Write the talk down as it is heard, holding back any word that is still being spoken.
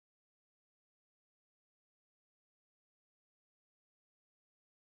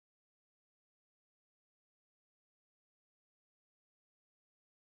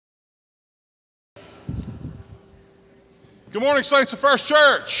Good morning, Saints of First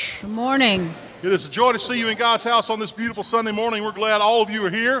Church. Good morning. It is a joy to see you in God's house on this beautiful Sunday morning. We're glad all of you are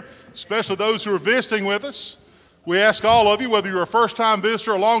here, especially those who are visiting with us. We ask all of you, whether you're a first-time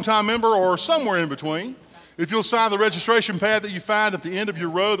visitor, a long-time member, or somewhere in between, if you'll sign the registration pad that you find at the end of your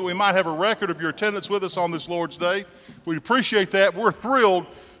row, that we might have a record of your attendance with us on this Lord's Day. We'd appreciate that. We're thrilled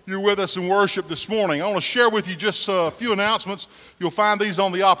you're with us in worship this morning. I want to share with you just a few announcements. You'll find these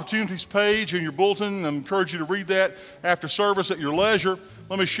on the opportunities page in your bulletin. I encourage you to read that after service at your leisure.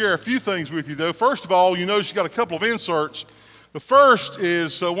 Let me share a few things with you, though. First of all, you notice you got a couple of inserts. The first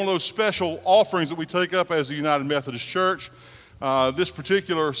is one of those special offerings that we take up as the United Methodist Church. This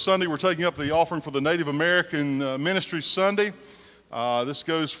particular Sunday, we're taking up the offering for the Native American Ministry Sunday. This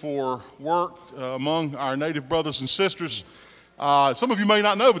goes for work among our Native brothers and sisters. Some of you may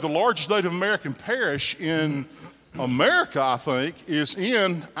not know, but the largest Native American parish in America, I think, is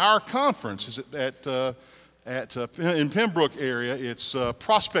in our conference. In Pembroke area, it's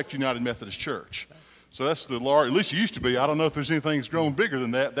Prospect United Methodist Church. So that's the large, at least it used to be. I don't know if there's anything that's grown bigger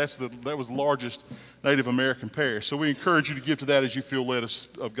than that. That was the largest Native American parish. So we encourage you to give to that as you feel led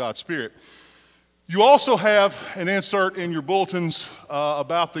of God's Spirit. You also have an insert in your bulletins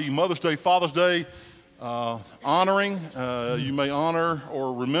about the Mother's Day, Father's Day honoring. You may honor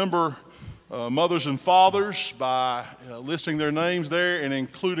or remember mothers and fathers by listing their names there and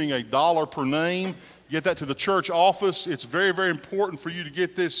including $1 per name. Get that to the church office. It's very, very important for you to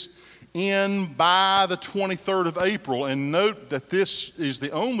get this in by the 23rd of April. And note that this is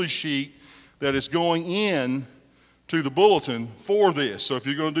the only sheet that is going in to the bulletin for this. So if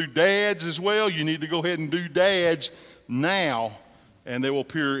you're going to do dads as well, you need to go ahead and do dads now, and they will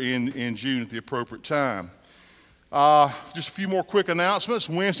appear in June at the appropriate time. Just a few more quick announcements.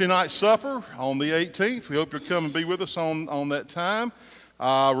 Wednesday night supper on the 18th. We hope you'll come and be with us on that time.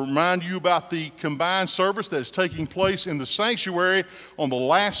 Remind you about the combined service that is taking place in the sanctuary on the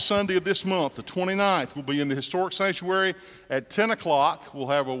last Sunday of this month, the 29th. We'll be in the historic sanctuary at 10 o'clock. We'll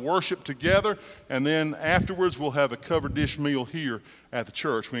have a worship together, and then afterwards we'll have a covered dish meal here at the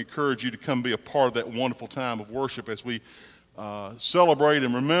church. We encourage you to come be a part of that wonderful time of worship as we celebrate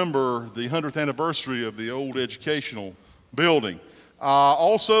and remember the 100th anniversary of the old educational building.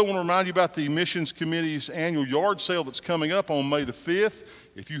 Also, I want to remind you about the Missions Committee's annual yard sale that's coming up on May the 5th.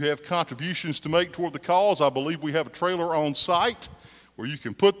 If you have contributions to make toward the cause, I believe we have a trailer on site where you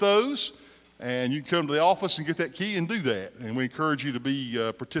can put those, and you can come to the office and get that key and do that. And we encourage you to be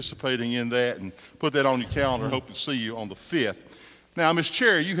participating in that and put that on your calendar. Hope to see you on the 5th. Now, Ms.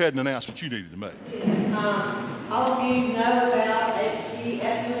 Cherry, you had an announcement you needed to make. All of you know about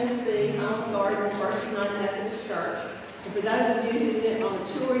FUNC, Home Garden, First United Methodist Church. And for those of you who went on the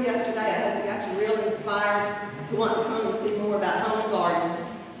tour yesterday, I hope you got you really inspired to want to come and see more about Home Garden.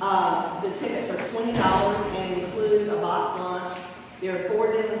 The tickets are $20 and include a box lunch. There are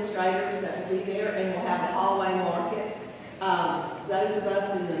 4 demonstrators that will be there, and we'll have a hallway market. Those of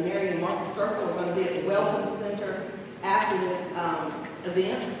us in the Marion Market Circle are going to be at the Welcome Center after this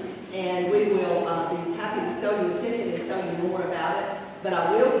event, and we will be happy to sell you a ticket and tell you more about it. But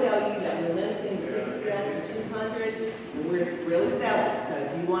I will tell you that we're limiting the ticket sales to 200, and we're really selling. So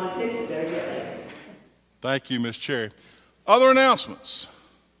if you want a ticket, you better get there. Thank you, Ms. Cherry. Other announcements?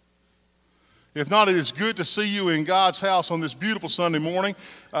 If not, it is good to see you in God's house on this beautiful Sunday morning.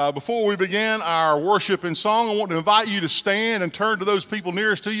 Before we begin our worship and song, I want to invite you to stand and turn to those people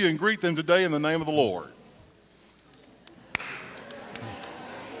nearest to you and greet them today in the name of the Lord.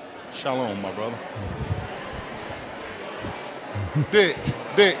 Shalom, my brother. Dick.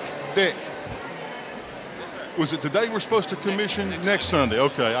 Was it today we're supposed to commission? Next Sunday.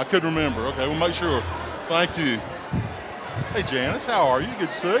 Okay, I couldn't remember. Okay, we'll make sure. Thank you. Hey, Janice, how are you? Good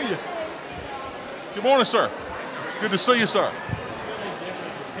to see you. Good morning, sir. Good to see you, sir.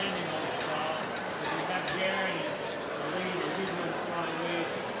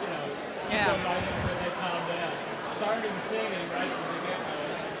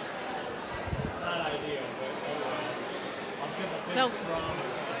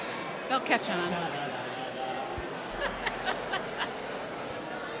 They'll catch on.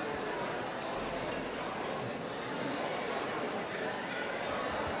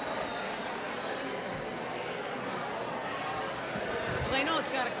 Well, they know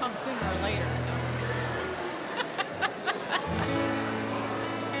it's got to come sooner or later, so.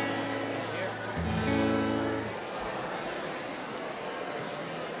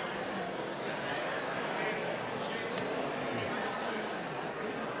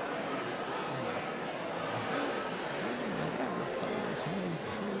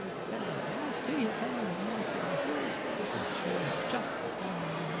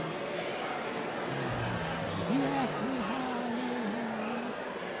 You ask me how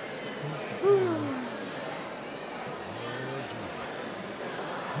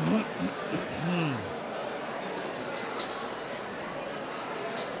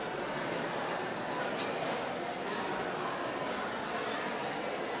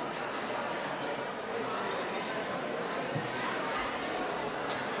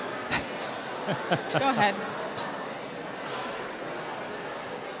Go ahead.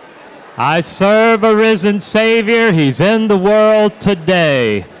 I serve a risen Savior. He's in the world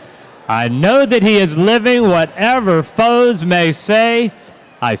today. I know that he is living, whatever foes may say.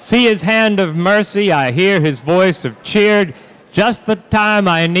 I see his hand of mercy. I hear his voice of cheer. Just the time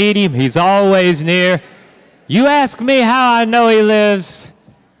I need him, he's always near. You ask me how I know he lives.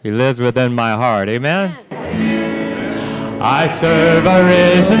 He lives within my heart. Amen? I serve a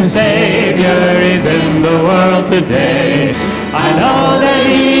risen Savior. He's in the world today. I know that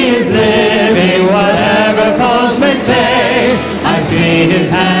he is living, whatever foes may say. I see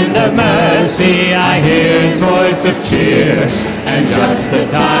his hand of mercy, I hear his voice of cheer, and just the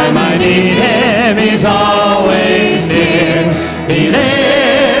time I need him, he's always near. He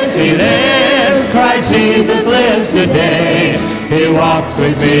lives, Christ Jesus lives today. He walks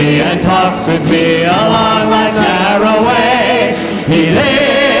with me and talks with me along life's narrow way. He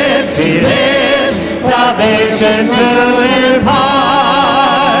lives, salvation to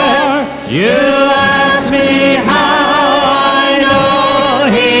impart. You ask me how I know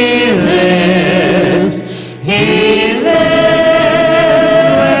he lives. He lives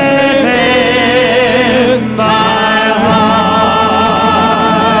within my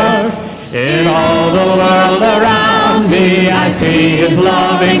heart. In all the world around me, I see his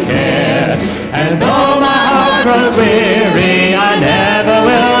loving care. And though my heart grows weary, I never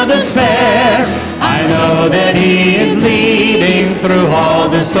will despair. I know that he is leading through all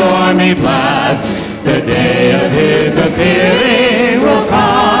the stormy blast. The day of his appearing will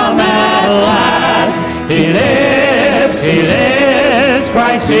come at last. He lives,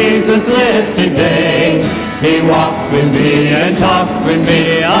 Christ Jesus lives today. He walks with me and talks with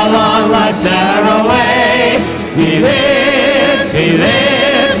me along life's narrow way. He lives,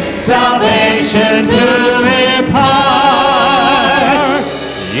 salvation to impart.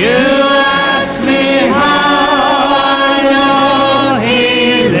 You ask me how I know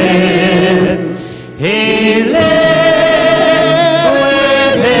he lives. He lives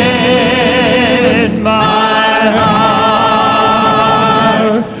within my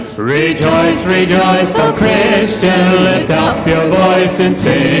heart. Rejoice, rejoice, O Christian, lift up your voice and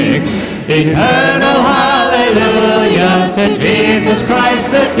sing. Eternal hallelujahs to Jesus Christ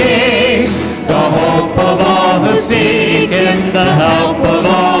the King, the hope of all who seek him, the help of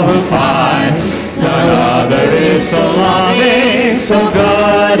all who find. None other is so loving, so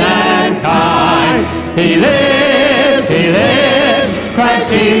good and kind. He lives,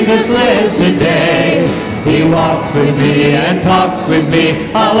 Christ Jesus lives today. He walks with me and talks with me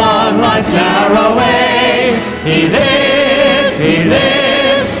along life's narrow way. He lives,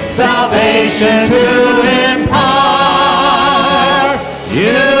 salvation to impart. You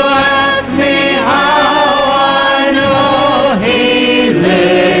ask me how I know he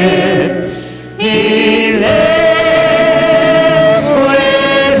lives. He lives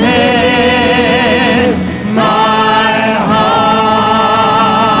within my heart.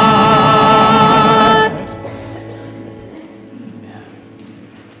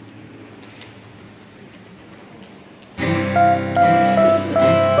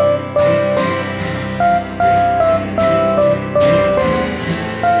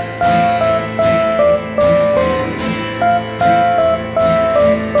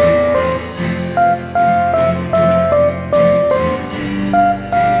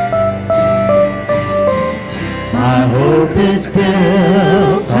 My hope is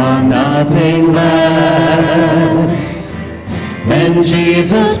built on nothing less than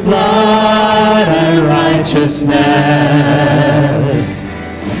Jesus' blood and righteousness.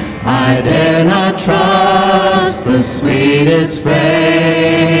 I dare not trust the sweetest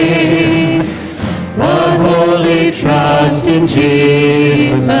frame, but wholly trust in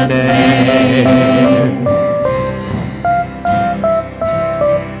Jesus' name.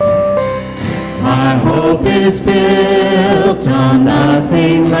 My hope is built on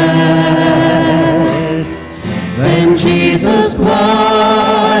nothing less than Jesus'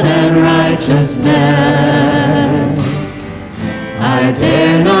 blood and righteousness. I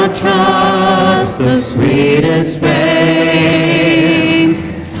dare not trust the sweetest fame,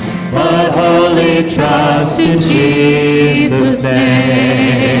 but wholly trust in Jesus'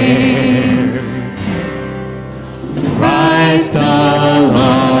 name. Christ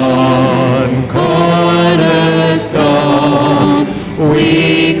alone, cornerstone,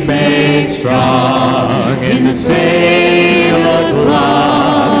 weak made strong in the Savior's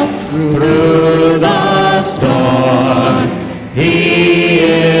love. through the storm. He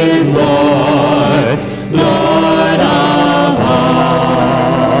is Lord, Lord of all.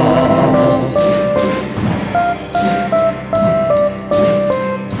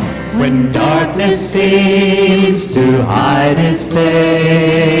 When darkness seems to hide his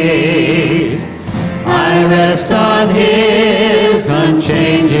face, I rest on his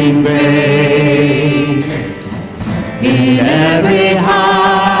unchanging grace. In every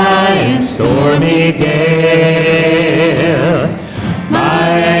high and stormy gale, my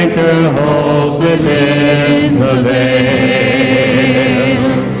anchor holds within the veil.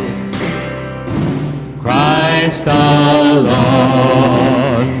 Christ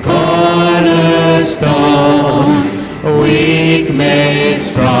alone, cornerstone, weak made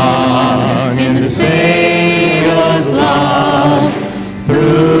strong in the Savior's love.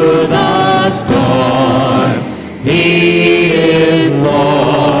 Through the storm, he is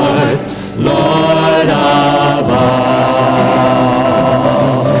Lord, Lord of all.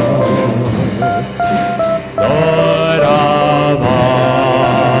 Lord of all.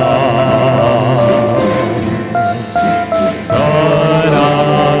 Lord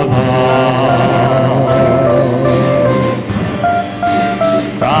of all.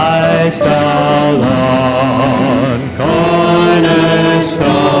 Christ alone,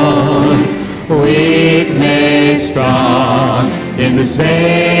 cornerstone, weak made strong in the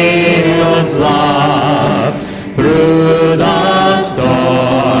Savior's love. Through the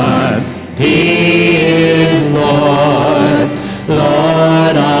storm, he is Lord,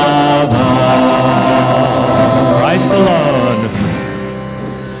 Lord of all. Christ alone,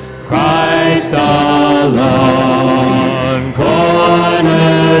 Christ alone,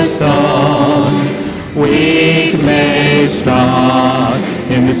 cornerstone, weak made strong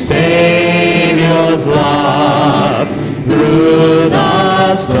in the Savior's love. Through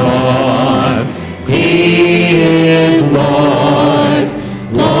the storm, he is Lord,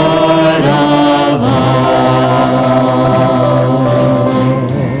 Lord of all.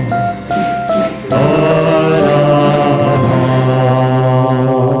 Lord of all.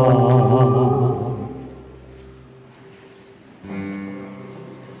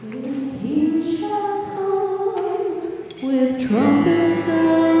 He shall come with trumpet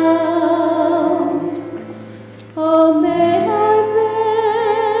sound. Oh, may I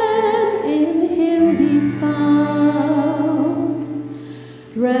then in him be found,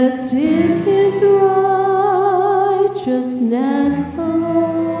 dressed in his righteousness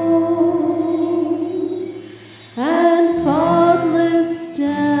alone, and faultless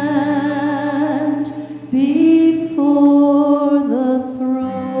stand before the throne.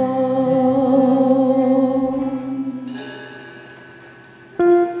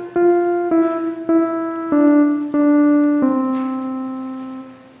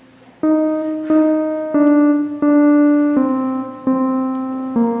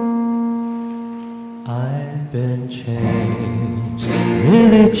 I've been changed,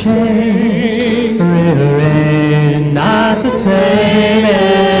 really changed, really not the same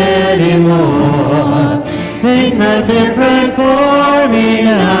anymore. Things are different for me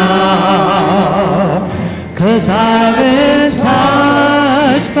now, 'cause I've been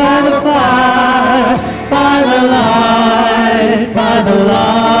touched by the fire, by the light, by the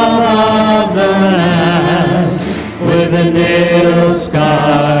love of the man with a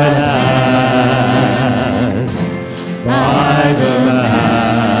nail-scarred hand. By the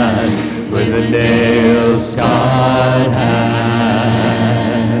man with a nail-scarred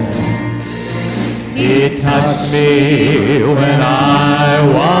hand. He touched me when I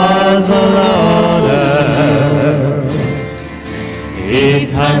was a loner. He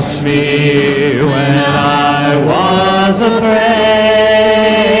touched me when I was afraid.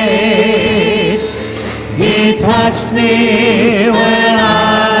 He touched me when I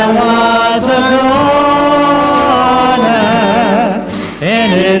was a groaner. In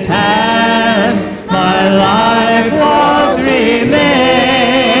his hands my life was remade.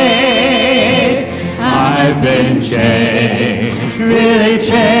 I've been changed, really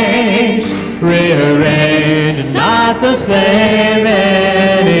changed, rearranged, not the same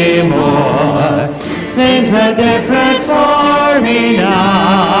anymore. Things are different for me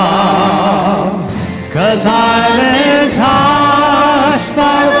now, 'cause I've been touched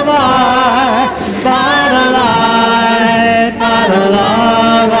by the fire, by the light, by the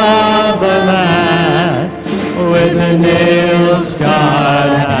love of the man with the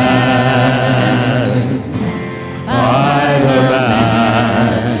nail-scarred hands. By the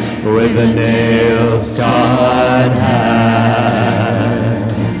man with the nail-scarred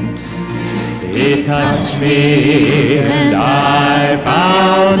hands. He touched me and I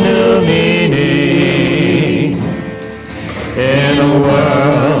found new meaning in a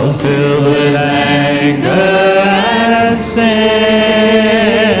world filled with anger and sin.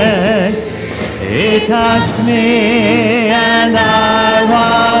 He touched me and I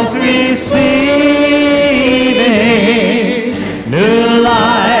was receiving new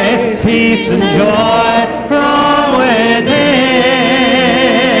life, peace and joy from within.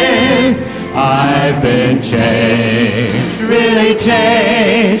 I've been changed, really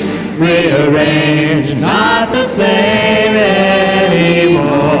changed, rearranged, not the same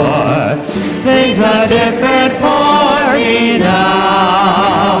anymore. Things are different for me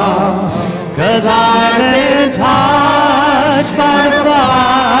now, 'cause I've been touched by the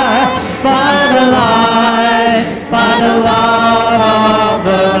fire, by the light, by the love of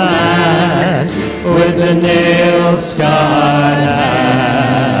the man with the nail-scarred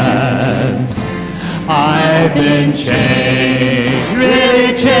hands. I've been changed,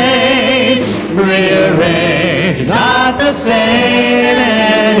 really changed, rearranged, not the same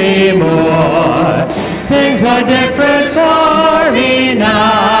anymore. Things are different for me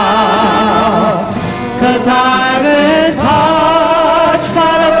now, 'cause I've been touched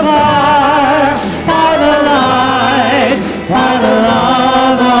by the fire, by the light, by the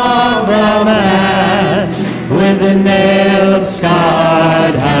love of the man with the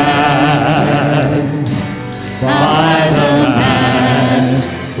nail-scarred hands. By the man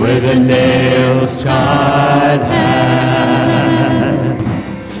with the nail-scarred hands.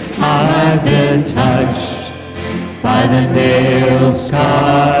 I've been touched by the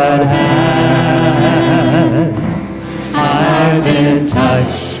nail-scarred hands. I've been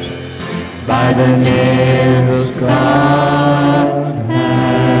touched by the nail-scarred hands.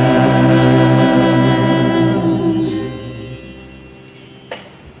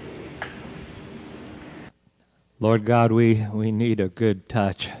 Lord God, we need a good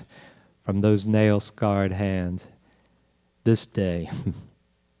touch from those nail-scarred hands this day.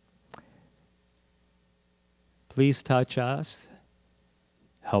 Please touch us.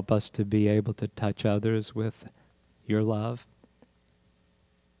 Help us to be able to touch others with your love.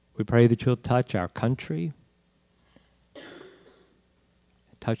 We pray that you'll touch our country,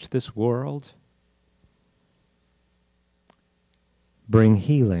 touch this world, bring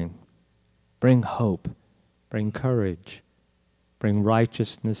healing, bring hope, bring courage, bring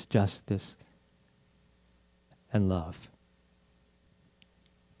righteousness, justice, and love.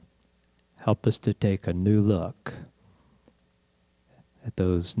 Help us to take a new look at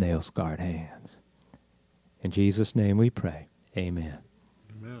those nail-scarred hands. In Jesus' name we pray. Amen.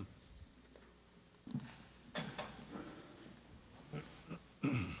 Amen.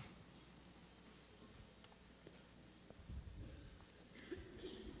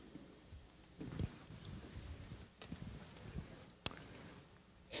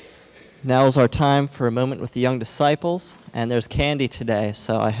 Now's our time for a moment with the young disciples, and there's candy today,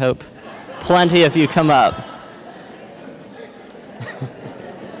 so I hope plenty of you come up.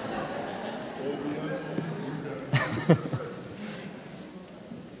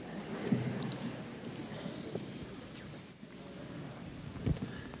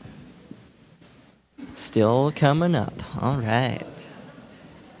 Still coming up. All right.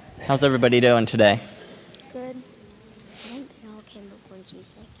 How's everybody doing today? Good. I think they all came up when she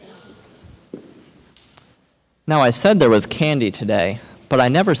said candy. Now, I said there was candy today, but I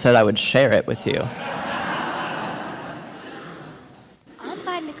never said I would share it with you. I'm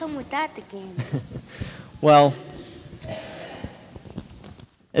fine to come without the candy. Well,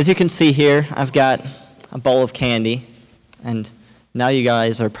 as you can see here, I've got a bowl of candy, and now you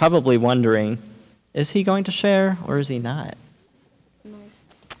guys are probably wondering, is he going to share or is he not? No.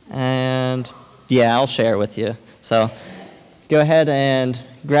 And yeah, I'll share with you. So go ahead and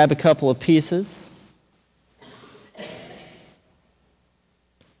grab a couple of pieces.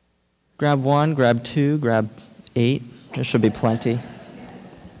 Grab one, grab two, grab 8. There should be plenty.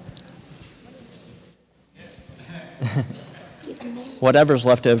 Whatever's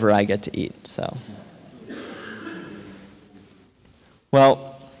left over, I get to eat. So, well,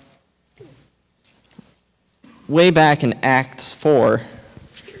 way back in Acts 4,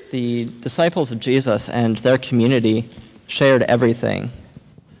 the disciples of Jesus and their community shared everything.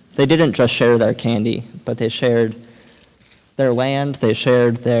 They didn't just share their candy, but they shared their land, they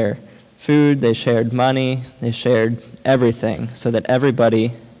shared their food, they shared money, they shared everything so that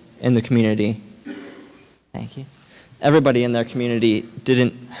everybody in the community, thank you, everybody in their community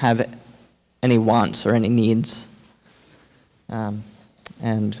didn't have any wants or any needs. And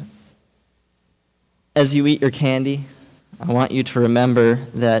as you eat your candy, I want you to remember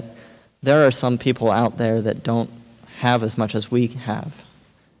that there are some people out there that don't have as much as we have.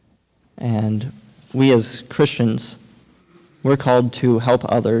 And we as Christians, we're called to help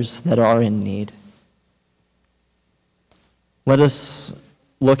others that are in need. Let us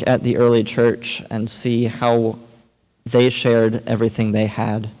look at the early church and see how they shared everything they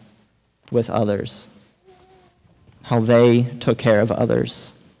had with others, how they took care of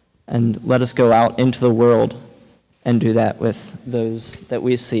others. And let us go out into the world and do that with those that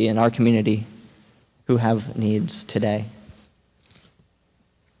we see in our community who have needs today.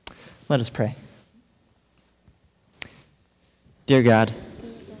 Let us pray. Dear God,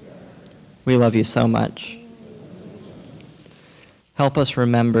 we love you so much. Help us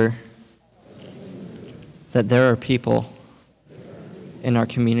remember that there are people in our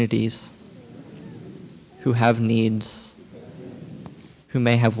communities who have needs, who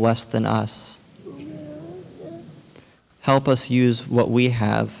may have less than us. Help us use what we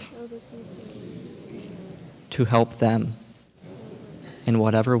have to help them in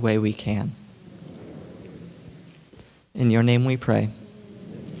whatever way we can. In your name we pray.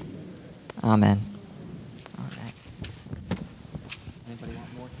 Amen. All right. Anybody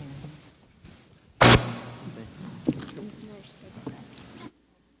want more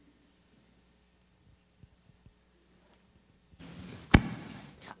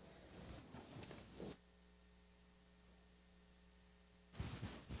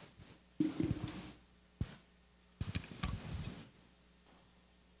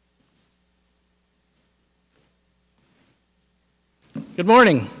Good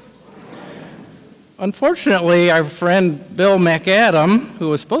morning. Unfortunately, our friend Bill McAdam, who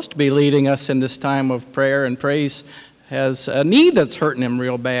was supposed to be leading us in this time of prayer and praise, has a knee that's hurting him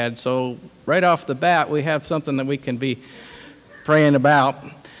real bad. So right off the bat, we have something that we can be praying about.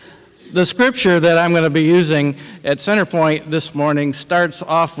 The scripture that I'm going to be using at Centerpoint this morning starts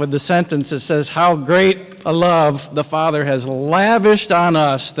off with the sentence that says, "How great a love the Father has lavished on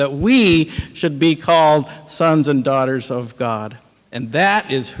us that we should be called sons and daughters of God." And that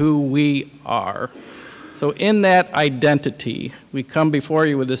is who we are. So in that identity, we come before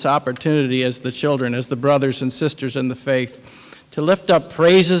you with this opportunity as the children, as the brothers and sisters in the faith, to lift up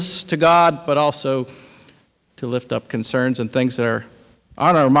praises to God, but also to lift up concerns and things that are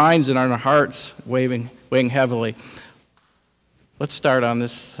on our minds and on our hearts, weighing heavily. Let's start on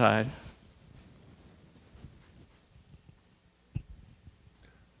this side.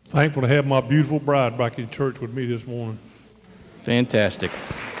 Thankful to have my beautiful bride back in church with me this morning. Fantastic.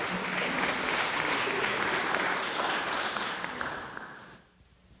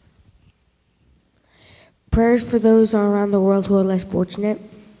 Prayers for those around the world who are less fortunate.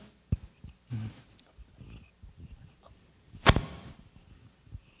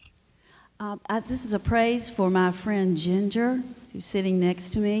 This is a praise for my friend Ginger, who's sitting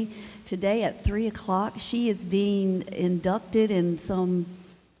next to me. Today at 3 o'clock, she is being inducted in some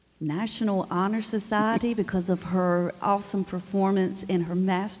National Honor Society because of her awesome performance in her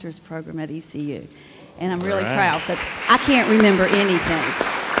master's program at ECU. And I'm really proud because I can't remember anything.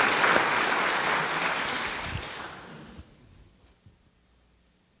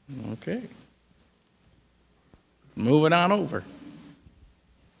 Okay. Moving on over.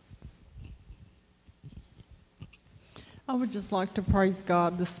 I would just like to praise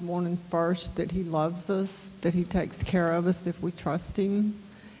God this morning first that He loves us, that He takes care of us if we trust Him.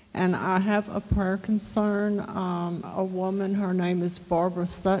 And I have a prayer concern. A woman, her name is Barbara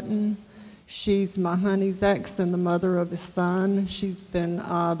Sutton. She's my honey's ex and the mother of his son. She's been,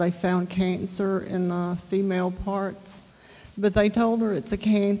 they found cancer in the female parts, but they told her it's a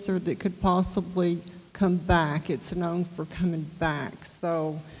cancer that could possibly come back. It's known for coming back.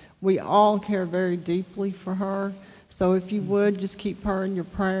 So we all care very deeply for her. So if you would, just keep her in your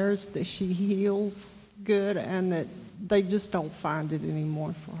prayers that she heals good and that they just don't find it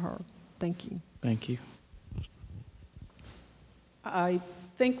anymore for her. Thank you. Thank you. I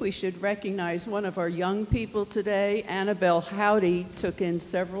think we should recognize one of our young people today. Annabelle Howdy took in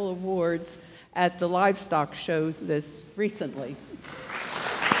several awards at the livestock show this recently.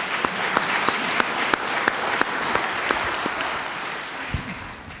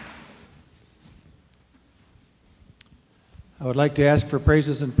 I would like to ask for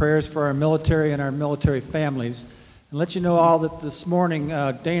praises and prayers for our military and our military families. And let you know all that this morning,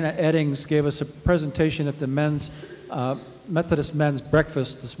 Dana Eddings gave us a presentation at the Methodist Men's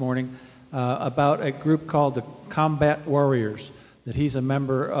Breakfast this morning about a group called the Combat Warriors that he's a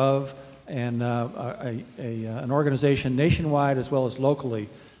member of, and an organization nationwide as well as locally.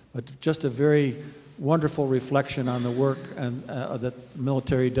 But just a very wonderful reflection on the work that the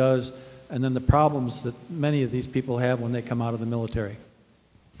military does, and then the problems that many of these people have when they come out of the military.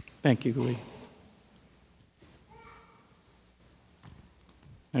 Thank you, Lee.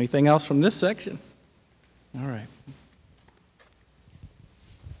 Anything else from this section? All right.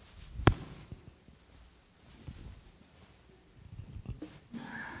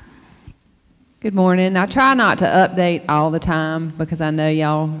 Good morning. I try not to update all the time because I know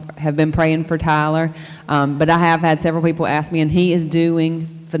y'all have been praying for Tyler, but I have had several people ask me, and he is doing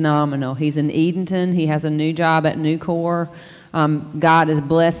phenomenal. He's in Edenton. He has a new job at Nucor. God is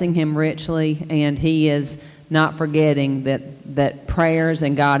blessing him richly, and he is not forgetting that prayers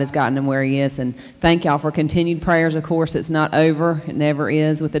and God has gotten him where he is. And thank y'all for continued prayers. Of course, it's not over. It never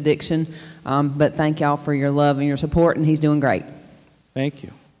is with addiction, but thank y'all for your love and your support, and he's doing great. Thank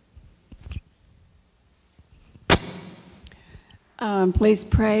you. Please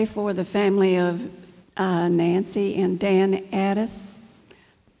pray for the family of Nancy and Dan Addis.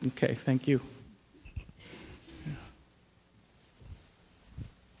 Okay, thank you.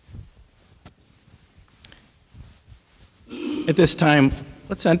 At this time,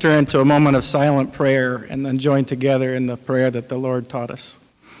 let's enter into a moment of silent prayer and then join together in the prayer that the Lord taught us.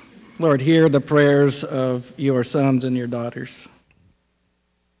 Lord, hear the prayers of your sons and your daughters.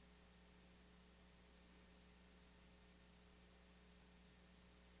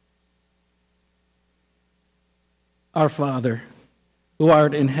 Our Father, who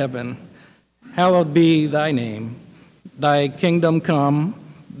art in heaven, hallowed be thy name. Thy kingdom come,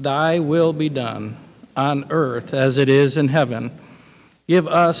 thy will be done, on earth as it is in heaven. Give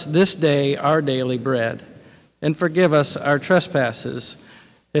us this day our daily bread, and forgive us our trespasses,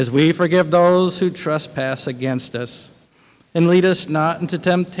 as we forgive those who trespass against us. And lead us not into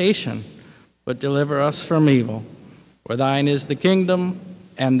temptation, but deliver us from evil. For thine is the kingdom,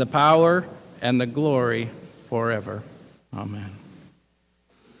 and the power, and the glory, forever. Amen.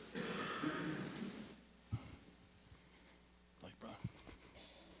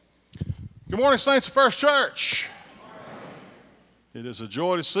 Good morning, Saints of First Church. It is a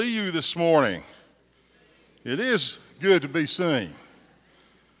joy to see you this morning. It is good to be seen.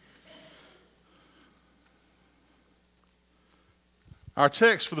 Our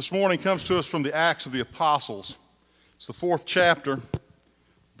text for this morning comes to us from the Acts of the Apostles. It's the 4th chapter,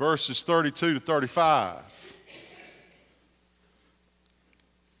 verses 32 to 35.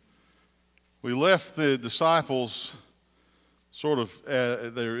 We left the disciples sort of,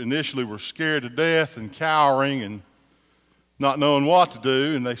 they initially were scared to death and cowering and not knowing what to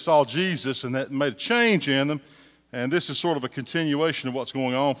do, and they saw Jesus, and that made a change in them, and this is sort of a continuation of what's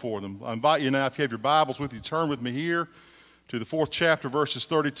going on for them. I invite you now, if you have your Bibles with you, turn with me here to the 4th chapter, verses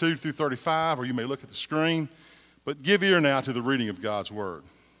 32 through 35, or you may look at the screen, but give ear now to the reading of God's Word.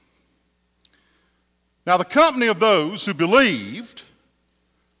 Now the company of those who believed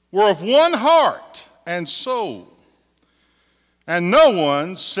were of one heart and soul. And no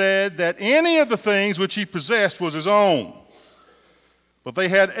one said that any of the things which he possessed was his own, but they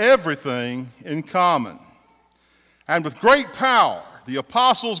had everything in common. And with great power, the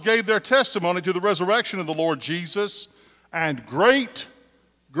apostles gave their testimony to the resurrection of the Lord Jesus, and great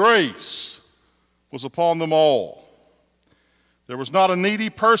grace was upon them all. There was not a needy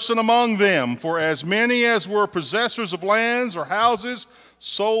person among them, for as many as were possessors of lands or houses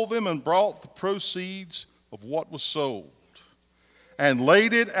sold them and brought the proceeds of what was sold, and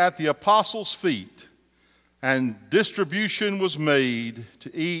laid it at the apostles' feet, and distribution was made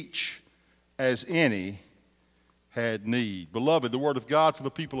to each as any had need. Beloved, the word of God for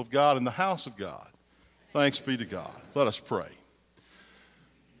the people of God in the house of God. Thanks be to God. Let us pray.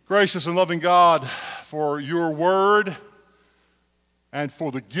 Gracious and loving God, for your word and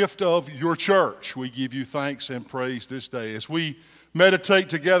for the gift of your church, we give you thanks and praise this day. As we meditate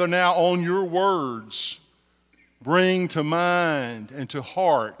together now on your words, bring to mind and to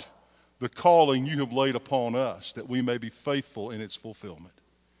heart the calling you have laid upon us, that we may be faithful in its fulfillment.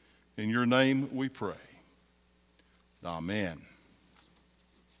 In your name we pray. Amen.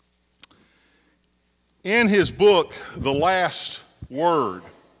 In his book, The Last Word,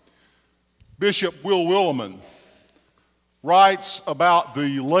 Bishop Will Willimon writes about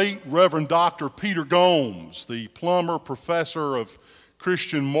the late Reverend Dr. Peter Gomes, the Plummer Professor of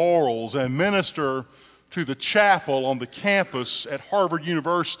Christian Morals and minister to the chapel on the campus at Harvard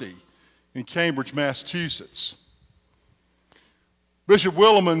University in Cambridge, Massachusetts. Bishop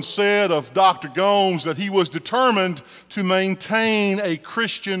Willimon said of Dr. Gomes that he was determined to maintain a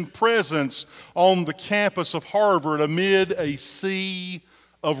Christian presence on the campus of Harvard amid a sea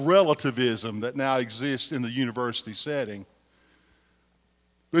of relativism that now exists in the university setting.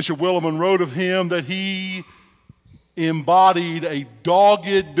 Bishop Willimon wrote of him that he embodied a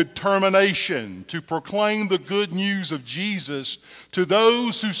dogged determination to proclaim the good news of Jesus to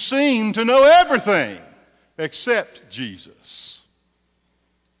those who seem to know everything except Jesus.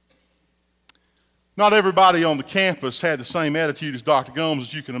 Not everybody on the campus had the same attitude as Dr. Gomes,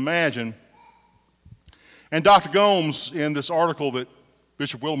 as you can imagine. And Dr. Gomes, in this article that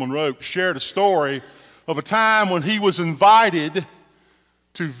Bishop Willimon wrote, shared a story of a time when he was invited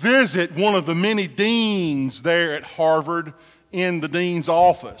to visit one of the many deans there at Harvard in the dean's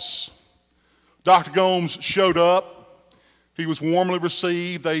office. Dr. Gomes showed up. He was warmly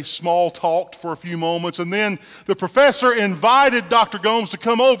received. They small talked for a few moments, and then the professor invited Dr. Gomes to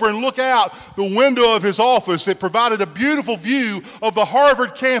come over and look out the window of his office that provided a beautiful view of the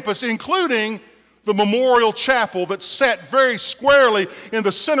Harvard campus, including the memorial chapel that sat very squarely in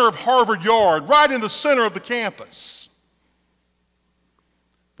the center of Harvard Yard, right in the center of the campus.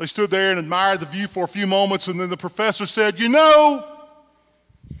 They stood there and admired the view for a few moments, and then the professor said, "You know,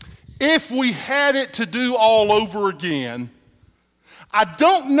 if we had it to do all over again, I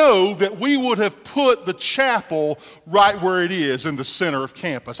don't know that we would have put the chapel right where it is in the center of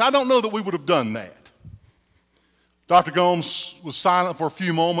campus. I don't know that we would have done that." Dr. Gomes was silent for a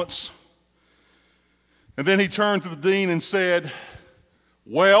few moments, and then he turned to the dean and said,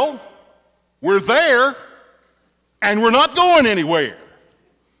 "Well, we're there, and we're not going anywhere,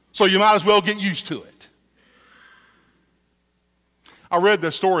 so you might as well get used to it." I read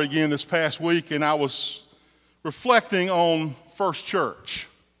that story again this past week, and I was reflecting on First Church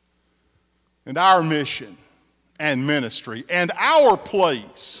and our mission and ministry and our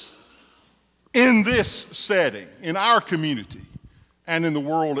place in this setting, in our community, and in the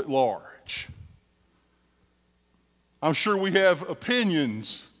world at large. I'm sure we have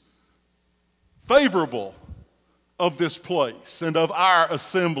opinions favorable of this place and of our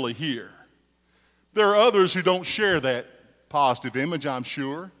assembly here. There are others who don't share that positive image, I'm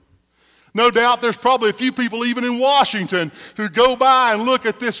sure. No doubt there's probably a few people even in Washington who go by and look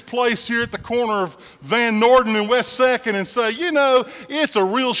at this place here at the corner of Van Norden and West 2nd and say, you know, it's a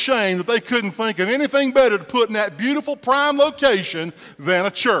real shame that they couldn't think of anything better to put in that beautiful prime location than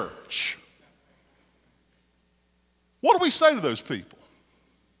a church. What do we say to those people?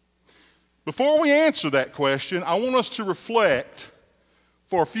 Before we answer that question, I want us to reflect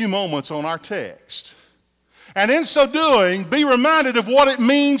for a few moments on our text. And in so doing, be reminded of what it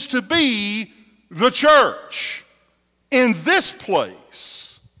means to be the church in this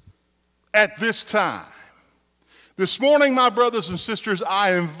place at this time. This morning, my brothers and sisters,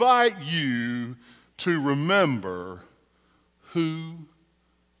 I invite you to remember who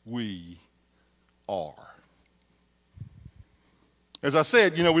we are. As I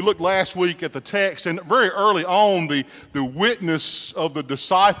said, you know, we looked last week at the text, and very early on, the witness of the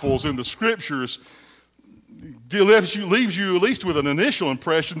disciples in the Scriptures leaves you at least with an initial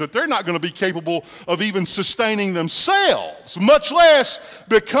impression that they're not going to be capable of even sustaining themselves, much less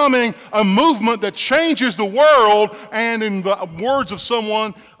becoming a movement that changes the world and, in the words of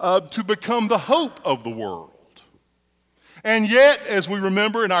someone, to become the hope of the world. And yet, as we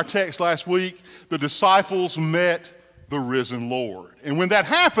remember in our text last week, the disciples met the risen Lord. And when that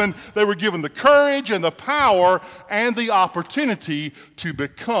happened, they were given the courage and the power and the opportunity to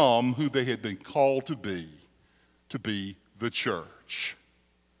become who they had been called to be the church.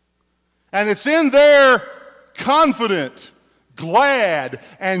 And it's in their confident, glad,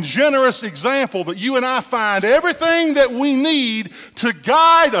 and generous example that you and I find everything that we need to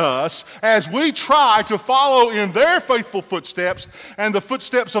guide us as we try to follow in their faithful footsteps and the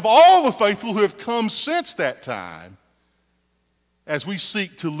footsteps of all the faithful who have come since that time, as we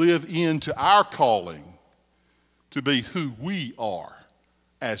seek to live into our calling to be who we are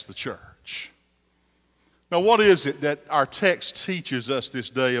as the church. Now, what is it that our text teaches us this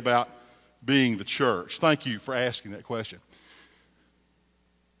day about being the church? Thank you for asking that question.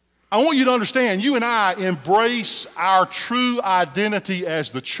 I want you to understand, you and I embrace our true identity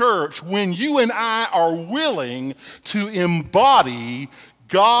as the church when you and I are willing to embody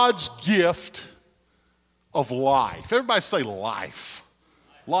God's gift of life. Everybody say life.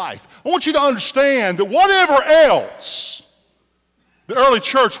 Life. I want you to understand that whatever else the early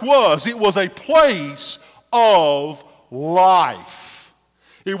church was, it was a place of life.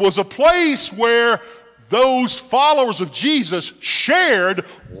 It was a place where those followers of Jesus shared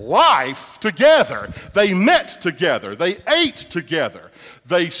life together. They met together. They ate together.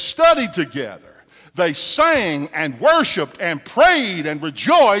 They studied together. They sang and worshiped and prayed and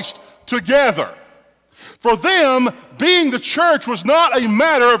rejoiced together. For them, being the church was not a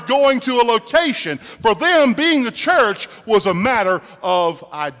matter of going to a location. For them, being the church was a matter of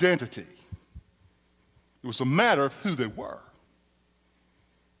identity. It was a matter of who they were.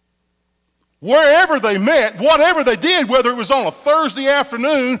 Wherever they met, whatever they did, whether it was on a Thursday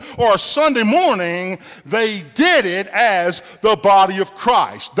afternoon or a Sunday morning, they did it as the body of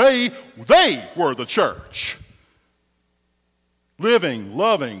Christ. They were the church. Living,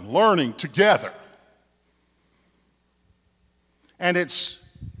 loving, learning together. And it's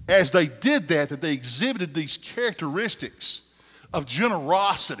as they did that they exhibited these characteristics of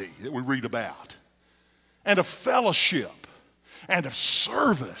generosity that we read about, and of fellowship, and of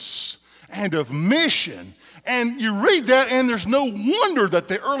service, and of mission. And you read that, and there's no wonder that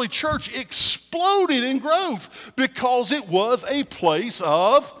the early church exploded in growth, because it was a place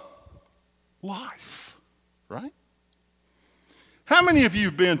of life, right? How many of you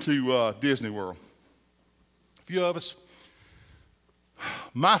have been to Disney World? A few of us.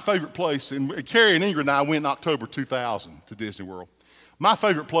 My favorite place, and Carrie and Ingrid and I went in October 2000 to Disney World. My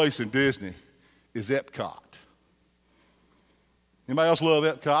favorite place in Disney is Epcot. Anybody else love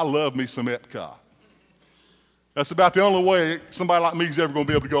Epcot? I love me some Epcot. That's about the only way somebody like me is ever going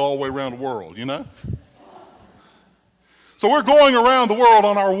to be able to go all the way around the world, you know? So we're going around the world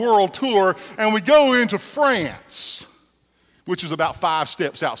on our world tour, and we go into France, which is about 5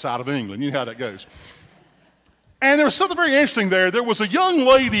 steps outside of England. You know how that goes. And there was something very interesting there. There was a young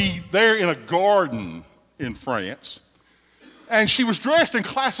lady there in a garden in France, and she was dressed in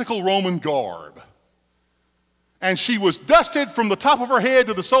classical Roman garb. And she was dusted from the top of her head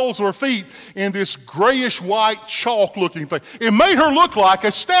to the soles of her feet in this grayish-white chalk-looking thing. It made her look like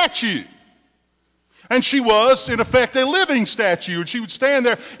a statue. And she was, in effect, a living statue. And she would stand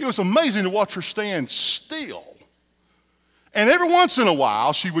there. It was amazing to watch her stand still. And every once in a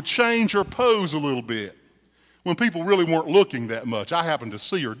while, she would change her pose a little bit when people really weren't looking that much. I happened to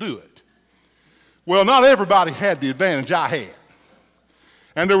see her do it. Well, not everybody had the advantage I had.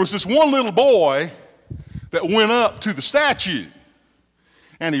 And there was this one little boy that went up to the statue,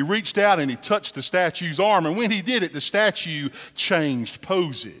 and he reached out and he touched the statue's arm, and when he did it, the statue changed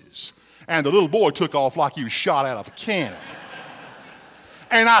poses, and the little boy took off like he was shot out of a cannon.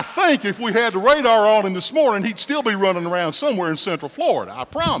 And I think if we had the radar on him this morning, he'd still be running around somewhere in Central Florida, I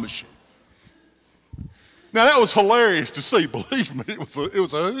promise you. Now, that was hilarious to see, believe me, it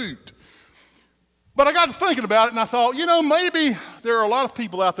was a hoot. But I got to thinking about it, and I thought, you know, maybe there are a lot of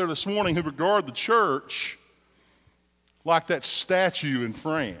people out there this morning who regard the church like that statue in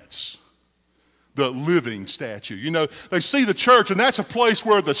France, the living statue. You know, they see the church, and that's a place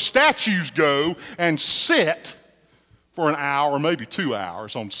where the statues go and sit for an hour, maybe 2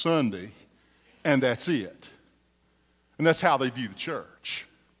 hours on Sunday, and that's it. And that's how they view the church.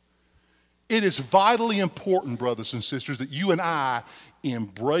 It is vitally important, brothers and sisters, that you and I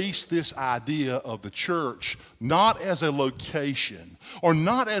embrace this idea of the church not as a location or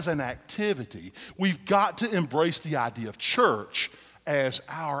not as an activity. We've got to embrace the idea of church as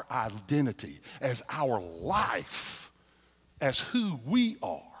our identity, as our life, as who we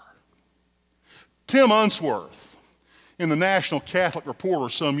are. Tim Unsworth, in the National Catholic Reporter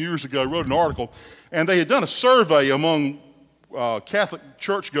some years ago, wrote an article, and they had done a survey among Catholic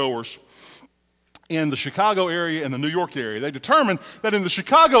churchgoers in the Chicago area and the New York area. They determined that in the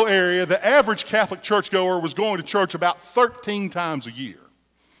Chicago area, the average Catholic churchgoer was going to church about 13 times a year.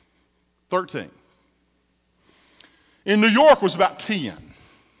 13. In New York was about 10.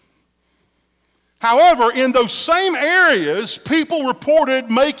 However, in those same areas, people reported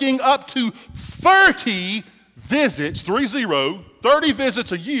making up to 30 visits, 30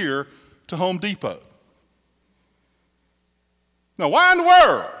 visits a year to Home Depot. Now, why in the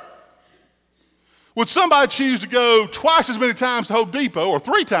world would somebody choose to go twice as many times to Home Depot or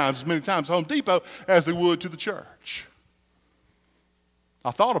 3 times as many times to Home Depot as they would to the church?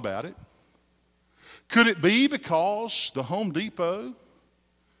 I thought about it. Could it be because the Home Depot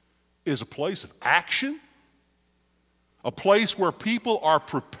is a place of action? A place where people are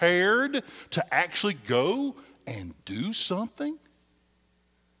prepared to actually go and do something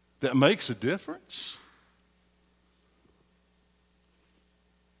that makes a difference?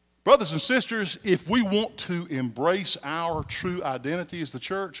 Brothers and sisters, if we want to embrace our true identity as the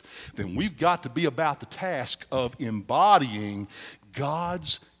church, then we've got to be about the task of embodying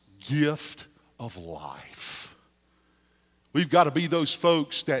God's gift of life. We've got to be those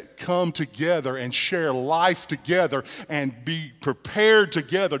folks that come together and share life together and be prepared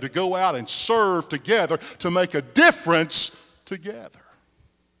together to go out and serve together to make a difference together.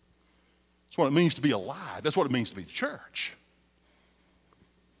 That's what it means to be alive. That's what it means to be the church.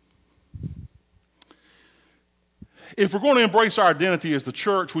 If we're going to embrace our identity as the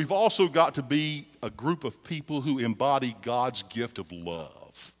church, we've also got to be a group of people who embody God's gift of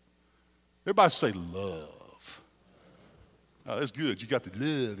love. Everybody say love. Oh, that's good. You got the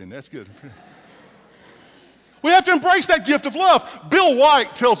love, and that's good. We have to embrace that gift of love. Bill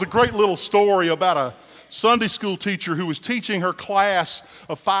White tells a great little story about a Sunday school teacher who was teaching her class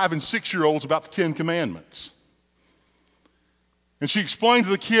of 5- and 6-year-olds about the 10 Commandments. And she explained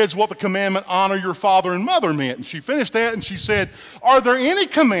to the kids what the commandment, honor your father and mother, meant. And she finished that and she said, are there any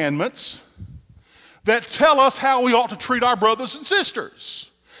commandments that tell us how we ought to treat our brothers and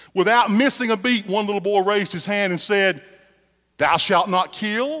sisters? Without missing a beat, one little boy raised his hand and said, thou shalt not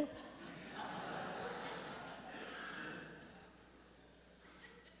kill.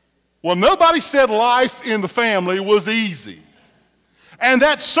 Well, nobody said life in the family was easy. And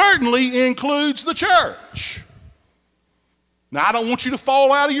that certainly includes the church. Now, I don't want you to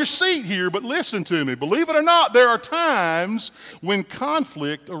fall out of your seat here, but listen to me. Believe it or not, there are times when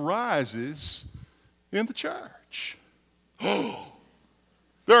conflict arises in the church.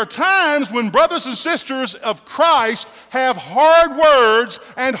 There are times when brothers and sisters of Christ have hard words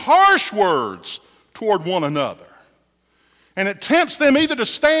and harsh words toward one another. And it tempts them either to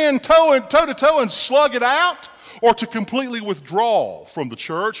stand toe to toe and slug it out, or to completely withdraw from the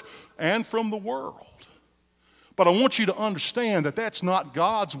church and from the world. But I want you to understand that that's not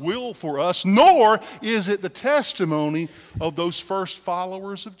God's will for us, nor is it the testimony of those first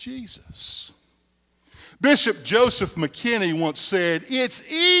followers of Jesus. Bishop Joseph McKinney once said,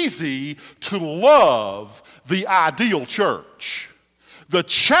 it's easy to love the ideal church. The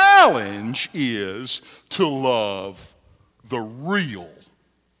challenge is to love the real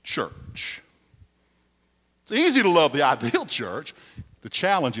church. It's easy to love the ideal church. The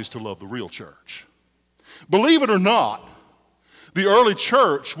challenge is to love the real church. Believe it or not, the early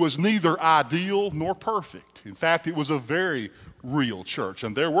church was neither ideal nor perfect. In fact, it was a very real church,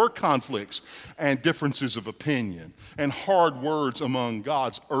 and there were conflicts and differences of opinion and hard words among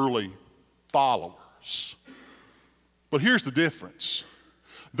God's early followers. But here's the difference.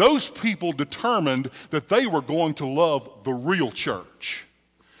 Those people determined that they were going to love the real church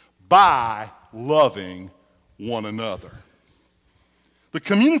by loving one another. The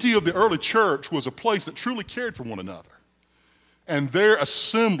community of the early church was a place that truly cared for one another. And their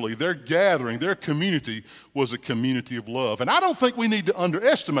assembly, their gathering, their community was a community of love. And I don't think we need to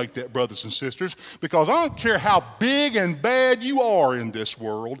underestimate that, brothers and sisters, because I don't care how big and bad you are in this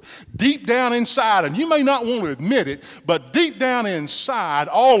world, deep down inside, and you may not want to admit it, but deep down inside,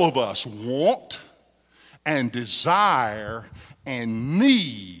 all of us want and desire and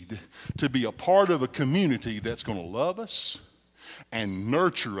need to be a part of a community that's going to love us and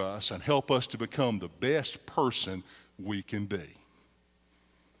nurture us and help us to become the best person we can be.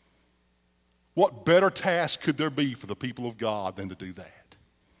 What better task could there be for the people of God than to do that?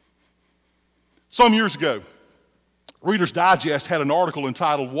 Some years ago, Reader's Digest had an article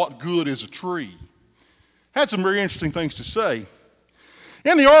entitled, What Good is a Tree? Had some very interesting things to say.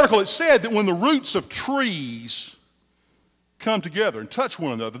 In the article it said that when the roots of trees come together and touch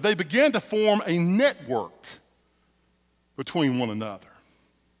one another, they begin to form a network between one another.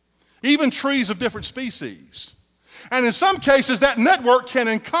 Even trees of different species. And in some cases, that network can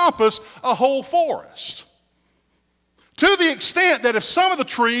encompass a whole forest. To the extent that if some of the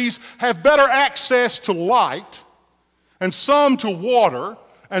trees have better access to light, and some to water,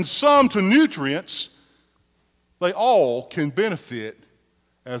 and some to nutrients, they all can benefit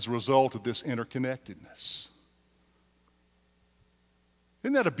as a result of this interconnectedness.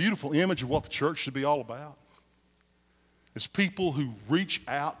 Isn't that a beautiful image of what the church should be all about? It's people who reach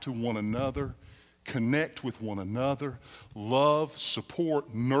out to one another, connect with one another, love,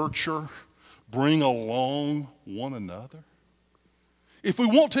 support, nurture, bring along one another. If we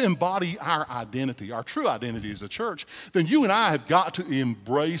want to embody our identity, our true identity as a church, then you and I have got to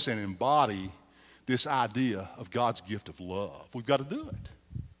embrace and embody this idea of God's gift of love. We've got to do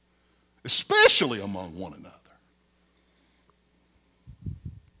it, especially among one another.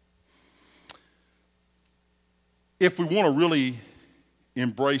 If we want to really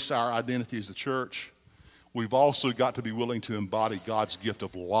embrace our identity as a church, we've also got to be willing to embody God's gift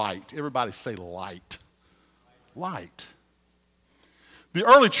of light. Everybody say light. Light. The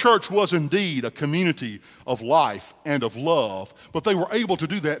early church was indeed a community of life and of love, but they were able to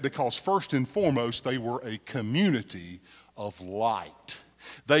do that because first and foremost, they were a community of light.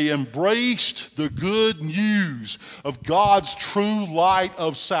 They embraced the good news of God's true light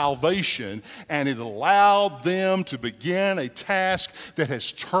of salvation, and it allowed them to begin a task that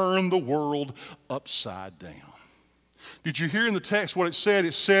has turned the world upside down. Did you hear in the text what it said?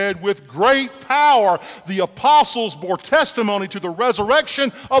 It said, with great power the apostles bore testimony to the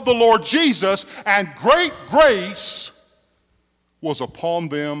resurrection of the Lord Jesus, and great grace was upon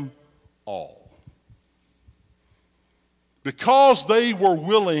them all. Because they were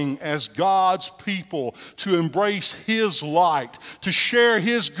willing as God's people to embrace His light, to share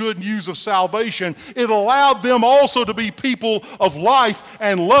His good news of salvation, it allowed them also to be people of life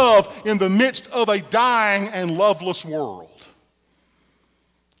and love in the midst of a dying and loveless world.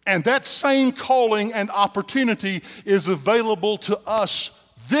 And that same calling and opportunity is available to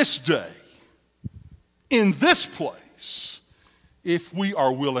us this day, in this place, if we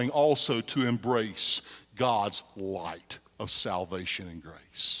are willing also to embrace God's light of salvation and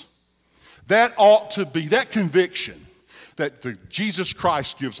grace. That ought to be, that conviction that Jesus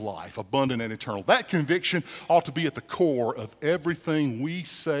Christ gives life, abundant and eternal, that conviction ought to be at the core of everything we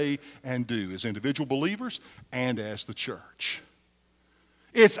say and do as individual believers and as the church.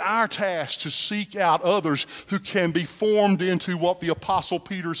 It's our task to seek out others who can be formed into what the Apostle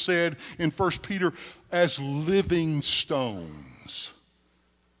Peter said in 1 Peter as living stones.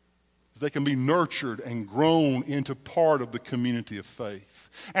 They can be nurtured and grown into part of the community of faith.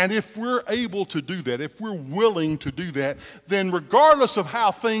 And if we're able to do that, if we're willing to do that, then regardless of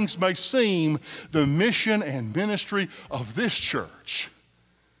how things may seem, the mission and ministry of this church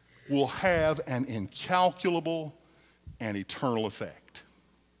will have an incalculable and eternal effect.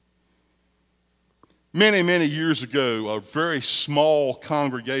 Many, many years ago, a very small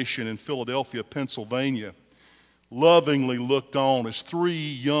congregation in Philadelphia, Pennsylvania, lovingly looked on as 3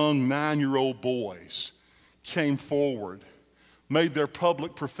 young 9-year-old boys came forward, made their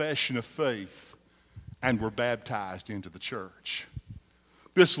public profession of faith, and were baptized into the church.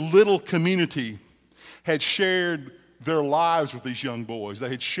 This little community had shared their lives with these young boys. They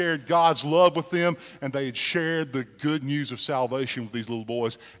had shared God's love with them, and they had shared the good news of salvation with these little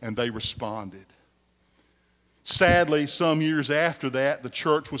boys, and they responded. Sadly, some years after that, the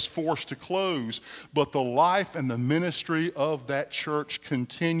church was forced to close, but the life and the ministry of that church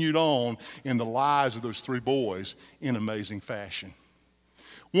continued on in the lives of those 3 boys in amazing fashion.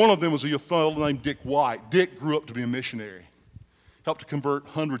 One of them was a fellow named Dick White. Dick grew up to be a missionary, helped to convert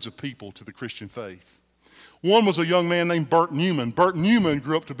hundreds of people to the Christian faith. One was a young man named Bert Newman. Bert Newman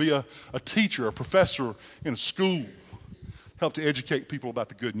grew up to be a teacher, a professor in a school, helped to educate people about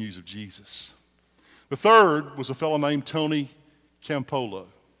the good news of Jesus. The third was a fellow named Tony Campolo,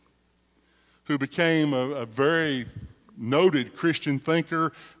 who became a very noted Christian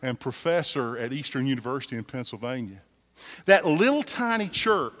thinker and professor at Eastern University in Pennsylvania. That little tiny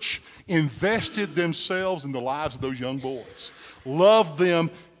church invested themselves in the lives of those young boys, loved them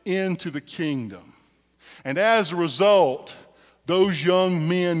into the kingdom. And as a result, those young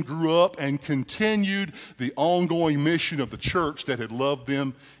men grew up and continued the ongoing mission of the church that had loved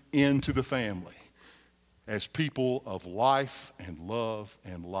them into the family, as people of life and love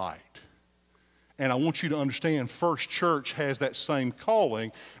and light. And I want you to understand, First Church has that same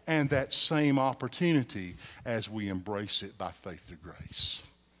calling and that same opportunity as we embrace it by faith through grace.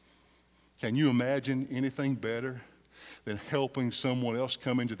 Can you imagine anything better than helping someone else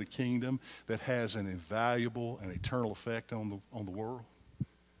come into the kingdom that has an invaluable and eternal effect on the world?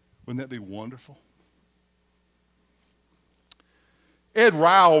 Wouldn't that be wonderful? Ed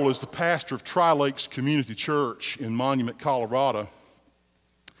Rowell is the pastor of Tri-Lakes Community Church in Monument, Colorado.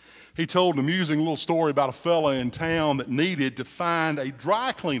 He told an amusing little story about a fella in town that needed to find a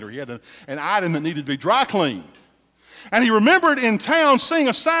dry cleaner. He had an item that needed to be dry cleaned. And he remembered in town seeing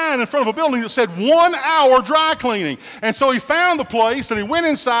a sign in front of a building that said 1 hour dry cleaning. And so he found the place and he went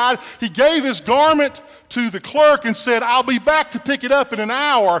inside. He gave his garment to the clerk and said, "I'll be back to pick it up in an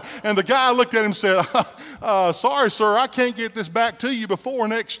hour." And the guy looked at him and said, "Sorry, sir, I can't get this back to you before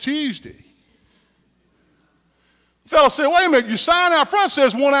next Tuesday." The fellow said, "Wait a minute, your sign out front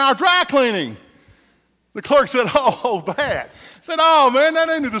says 1 hour dry cleaning." The clerk said, "Oh, that." He said, "Oh, man, that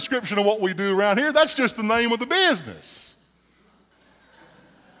ain't a description of what we do around here. That's just the name of the business."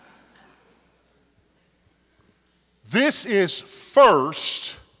 This is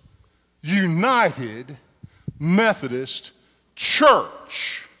First United Methodist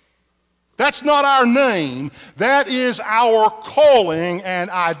Church. That's not our name. That is our calling and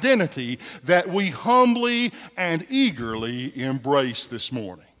identity that we humbly and eagerly embrace this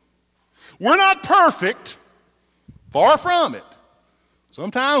morning. We're not perfect, far from it.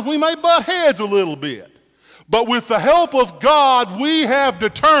 Sometimes we may butt heads a little bit. But with the help of God, we have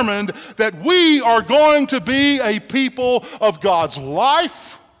determined that we are going to be a people of God's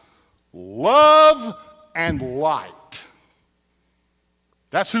life, love, and light.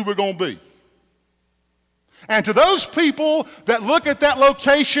 That's who we're going to be. And to those people that look at that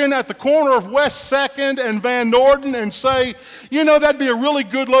location at the corner of West 2nd and Van Norden and say, "You know, that'd be a really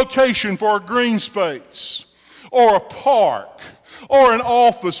good location for a green space, or a park, or an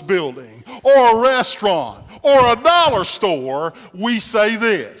office building, or a restaurant, or a dollar store, we say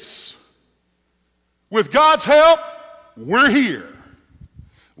this: with God's help, we're here.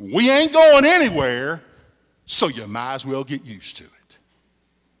 We ain't going anywhere, so you might as well get used to it.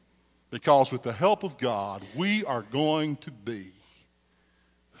 Because with the help of God, we are going to be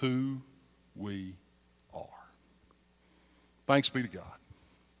who we are. Thanks be to God.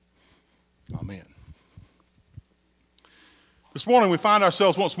 Amen. This morning we find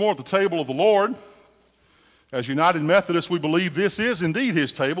ourselves once more at the table of the Lord. As United Methodists, we believe this is indeed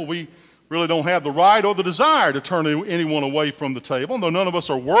his table. We really don't have the right or the desire to turn anyone away from the table, and though none of us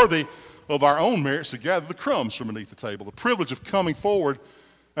are worthy of our own merits to gather the crumbs from beneath the table. The privilege of coming forward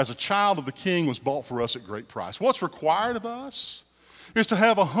as a child of the King was bought for us at great price. What's required of us is to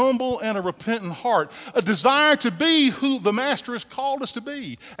have a humble and a repentant heart, a desire to be who the Master has called us to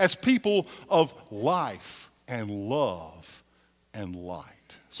be, as people of life and love and light.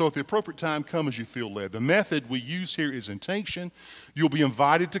 So at the appropriate time, come as you feel led. The method we use here is intinction. You'll be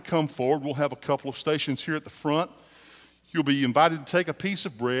invited to come forward. We'll have a couple of stations here at the front. You'll be invited to take a piece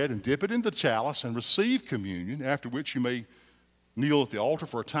of bread and dip it in the chalice and receive communion, after which you may kneel at the altar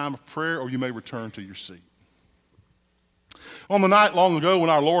for a time of prayer, or you may return to your seat. On the night long ago when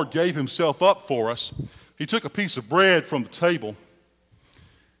our Lord gave himself up for us, he took a piece of bread from the table,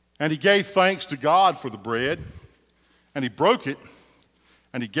 and he gave thanks to God for the bread, and he broke it,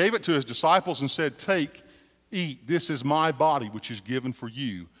 and he gave it to his disciples and said, "Take, eat, this is my body which is given for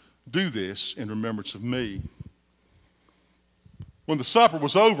you. Do this in remembrance of me." When the supper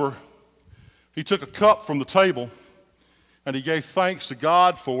was over, he took a cup from the table, and he gave thanks to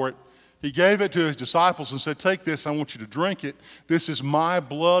God for it. He gave it to his disciples and said, "Take this, I want you to drink it. This is my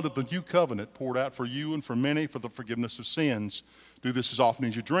blood of the new covenant, poured out for you and for many for the forgiveness of sins. Do this as often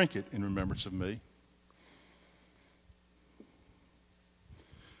as you drink it in remembrance of me."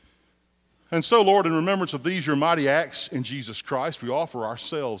 And so, Lord, in remembrance of these your mighty acts in Jesus Christ, we offer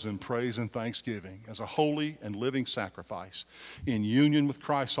ourselves in praise and thanksgiving as a holy and living sacrifice in union with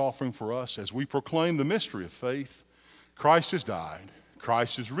Christ's offering for us, as we proclaim the mystery of faith. Christ has died,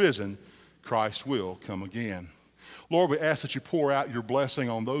 Christ is risen, Christ will come again. Lord, we ask that you pour out your blessing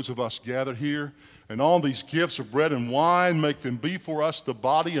on those of us gathered here, and all these gifts of bread and wine, make them be for us the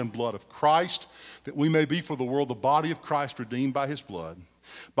body and blood of Christ, that we may be for the world the body of Christ redeemed by his blood.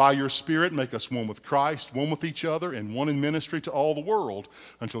 By your Spirit, make us one with Christ, one with each other, and one in ministry to all the world,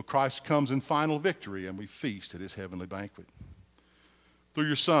 until Christ comes in final victory and we feast at his heavenly banquet. Through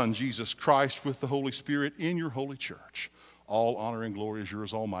your Son, Jesus Christ, with the Holy Spirit, in your holy church, all honor and glory is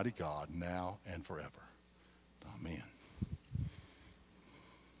yours, Almighty God, now and forever. Amen.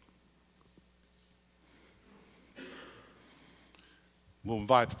 We'll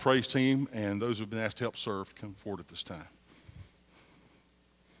invite the praise team and those who have been asked to help serve to come forward at this time.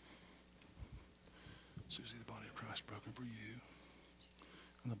 Susie, the body of Christ broken for you,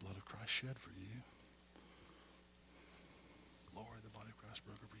 and the blood of Christ shed for you. Lori, the body of Christ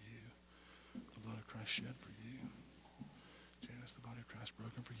broken for you, the blood of Christ shed for you. Janice, the body of Christ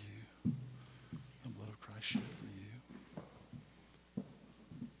broken for you, the blood of Christ shed for you.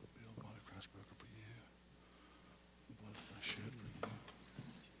 Bill, the body of Christ broken for you, the blood of Christ shed for you.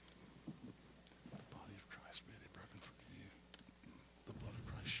 The body of Christ really broken for you, the blood of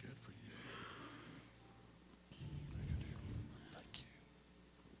Christ shed for you.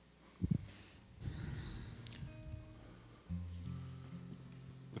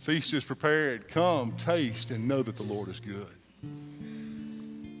 The feast is prepared. Come, taste, and know that the Lord is good.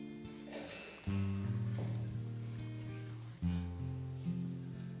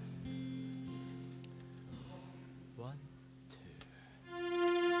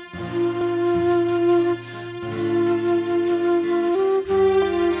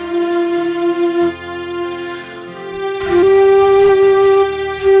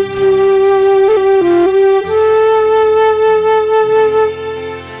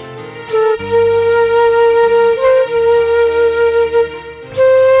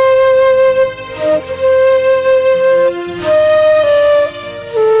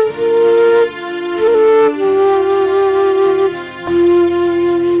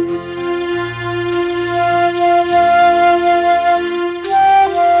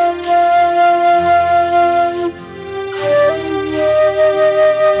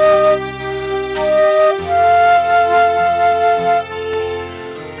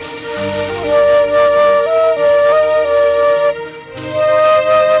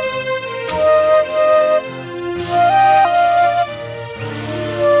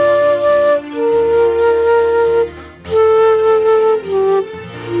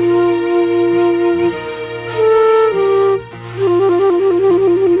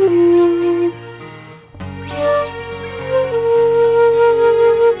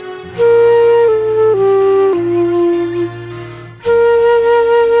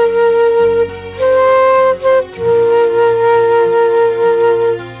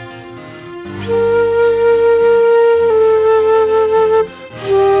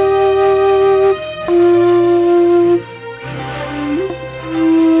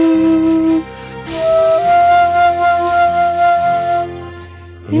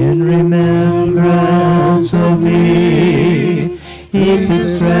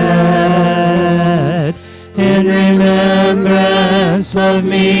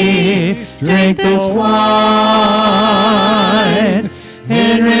 drink this wine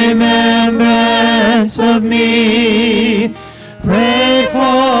in remembrance of me. Pray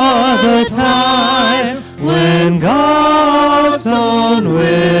for the time when God's own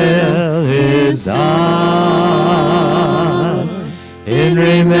will is done. In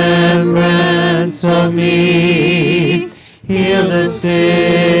remembrance of me, heal the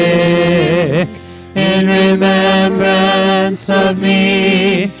sick. In remembrance of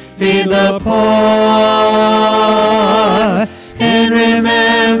me, feed the poor. In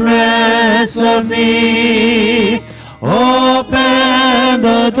remembrance of me, open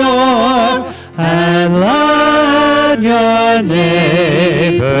the door and let your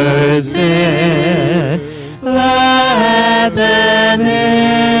neighbors in. Let them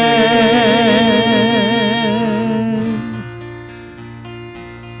in.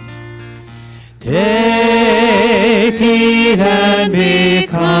 Take heed and be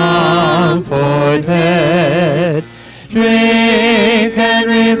comforted. Drink and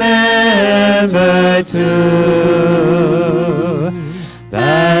remember too,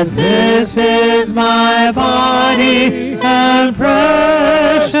 that this is my body and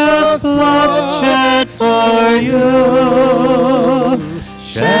precious blood shed for you,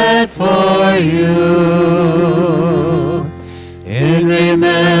 shed for you. In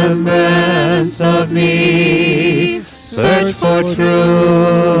remembrance of me, search for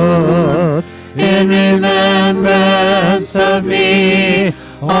truth. In remembrance of me,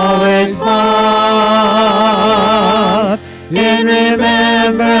 always love. In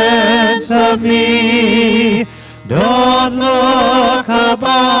remembrance of me, don't look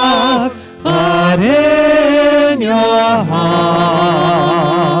above, but in your heart,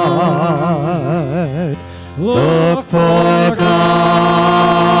 look for God.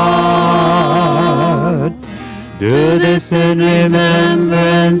 Do this in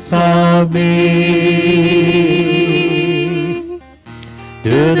remembrance of me.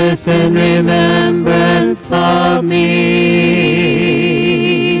 Do this in remembrance of me.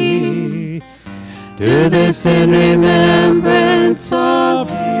 Do this in remembrance of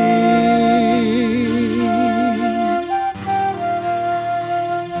me.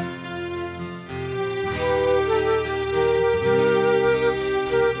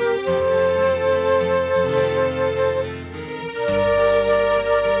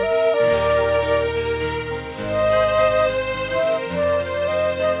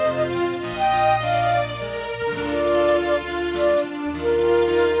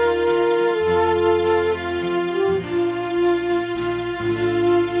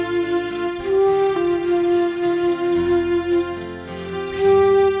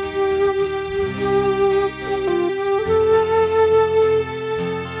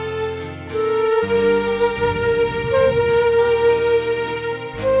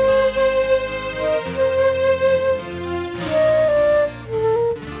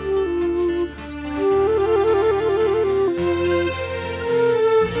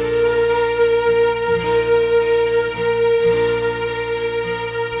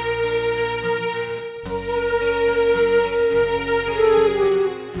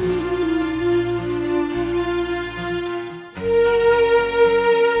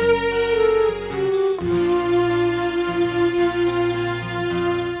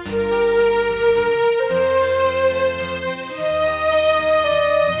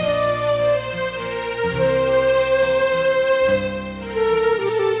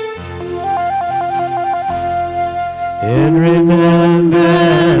 In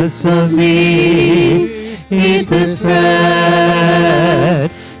remembrance of me, eat this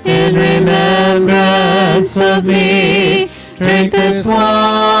bread. In remembrance of me, drink this wine.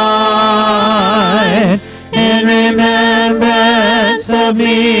 In remembrance of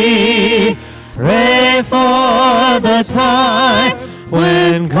me, pray for the time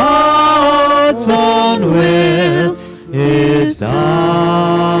when God's own will is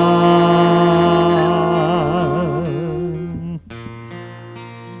done.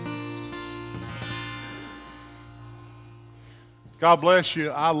 God bless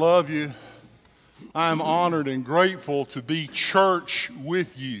you. I love you. I am honored and grateful to be church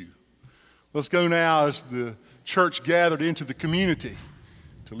with you. Let's go now as the church gathered into the community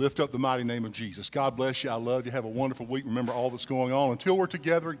to lift up the mighty name of Jesus. God bless you. I love you. Have a wonderful week. Remember all that's going on until we're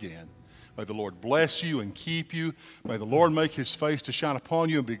together again. May the Lord bless you and keep you. May the Lord make his face to shine upon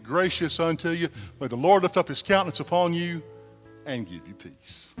you and be gracious unto you. May the Lord lift up his countenance upon you and give you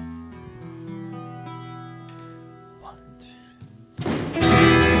peace.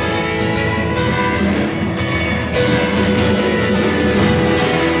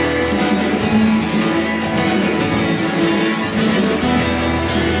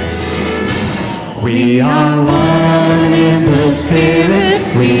 We are one in the Spirit,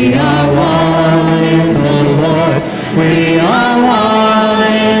 we are one in the Lord. We are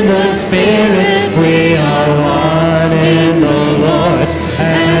one in the Spirit, we are one in the Lord.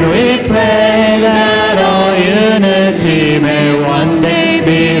 And we pray that all unity may one day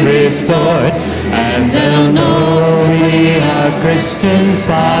be restored. And they'll know we are Christians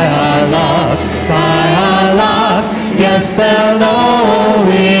by our love, by our love. Yes, they'll know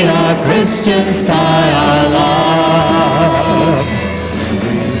we are Christians by our love.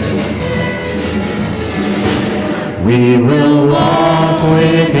 We will walk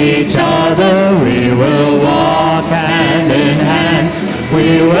with each other, we will walk hand in hand.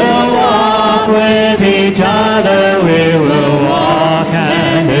 We will walk with each other, we will walk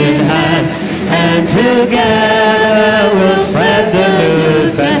hand in hand. And together we'll spread the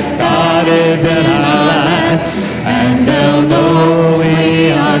news that God is in our land. And they'll know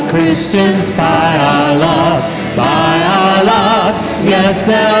we are Christians by our love, by our love. Yes,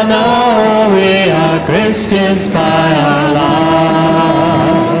 they'll know we are Christians by our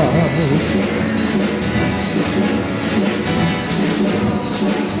love.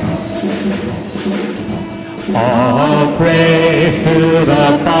 All praise to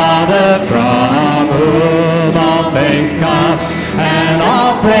the Father from whom all things come, and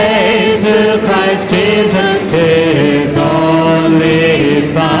all praise to Christ Jesus, His only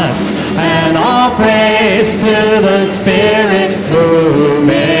Son, and all praise to the Spirit who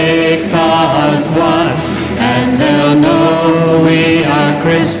makes us one. And they'll know we are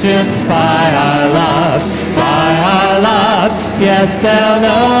Christians by our love, by our love. Yes, they'll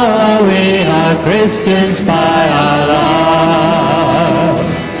know we are Christians by our love.